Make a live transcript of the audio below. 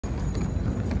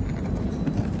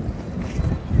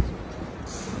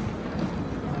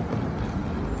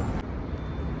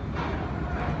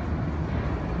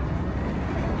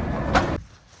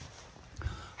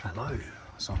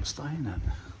So I'm staying at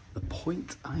the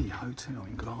Point A Hotel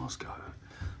in Glasgow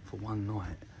for one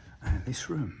night, and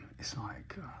this room, it's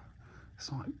like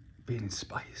being in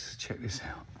space. Check this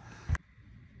out.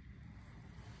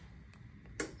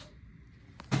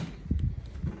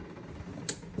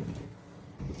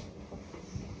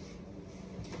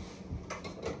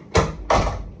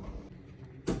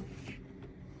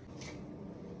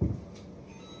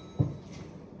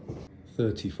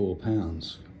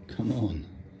 £34, come on.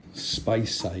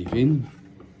 Space saving,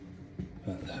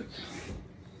 but look,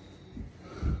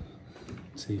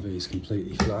 TV is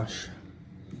completely flush.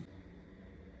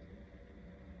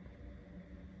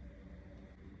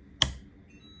 I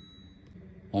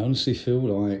honestly feel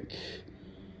like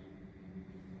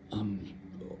I'm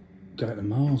going to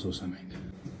Mars or something.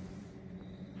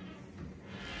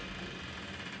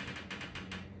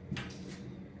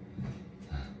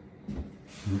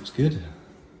 Looks good.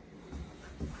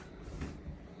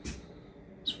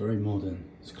 It's very modern.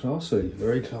 It's classy,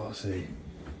 very classy.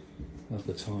 Love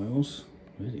the tiles,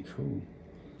 really cool.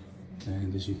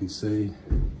 And as you can see,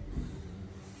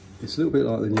 it's a little bit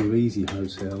like the new Easy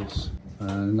hotels.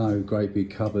 No great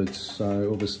big cupboards, so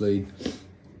obviously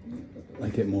they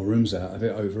get more rooms out of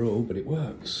it overall, but it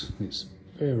works. It's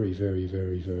very, very,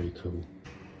 very, very cool.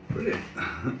 Brilliant.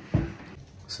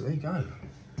 So there you go,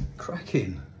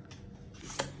 cracking.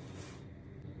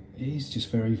 It is just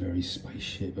very, very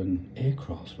spaceship and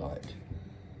aircraft-like.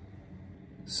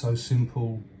 So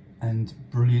simple and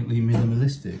brilliantly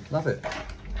minimalistic. Love it.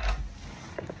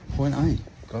 Point A,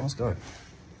 Glasgow.